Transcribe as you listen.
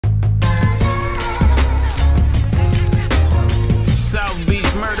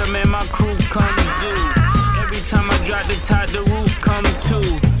the top, the roof come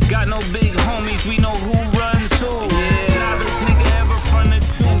too. Got no big homies, we know who runs who. Yeah, novice nigga ever from the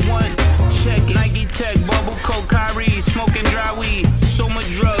 2-1. Check it. Nike Tech, bubble coke, Kyrie, smoking dry weed. So much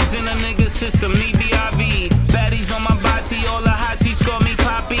drugs in a nigga system, need BIV. Baddies on my body, all the hotties call me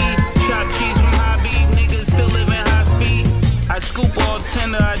Poppy. Chop cheese from hobby, niggas still living high speed. I scoop all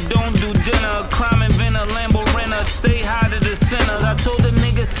tender, I don't do dinner. Climb inventor, Lambo renter, stay high to the centers. I told the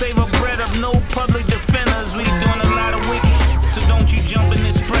niggas save a bread up, no public defenders. We doing a lot of wicked shit, so don't you jump in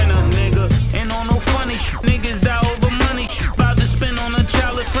this sprinter, nigga. Ain't on no funny shit, niggas die over money shit. About to spend on a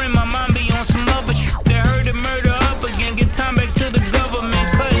childhood friend, my mom be on some other shit. They heard the murder up again, get time back to the government,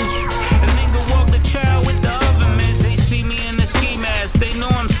 cutting shit. A nigga walk the child with the oven mitts. They see me in the ski mask, they know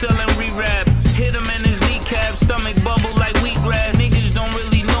I'm selling re-rap. Hit him in his kneecap, stomach bubble like wheatgrass. Niggas don't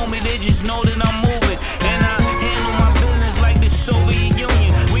really know me, they just know that I'm moving. And I handle my business like the Soviet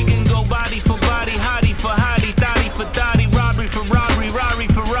Union. We can go body for body, hottie for hottie, thotty for thotty, robbery for robbery, Rari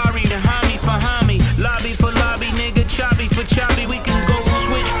for Rari, and homie for homie, lobby for lobby, nigga, choppy for choppy. We can go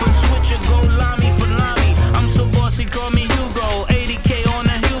switch for switch or go lami for lami. I'm so bossy, call me Hugo, 80K on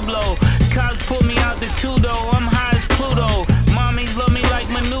a Hublot. Cops pull me out the Tudo, I'm high as Pluto. Mommies love me like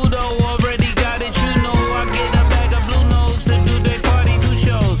Menudo, already got it, you know. I get a bag of blue nose to do their party 2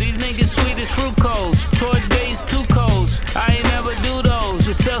 shows. These niggas sweet as fruit codes, tour days 2 codes. I ain't never do those,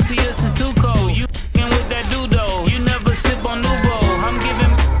 the Celsius is too cold. You f***ing with that dudo, you never sip on Nuvo. I'm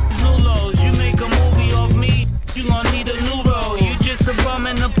giving new lows, you make a movie off me, you gon' need a new role. You just a bum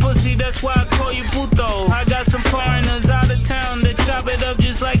in the pussy, that's why I call you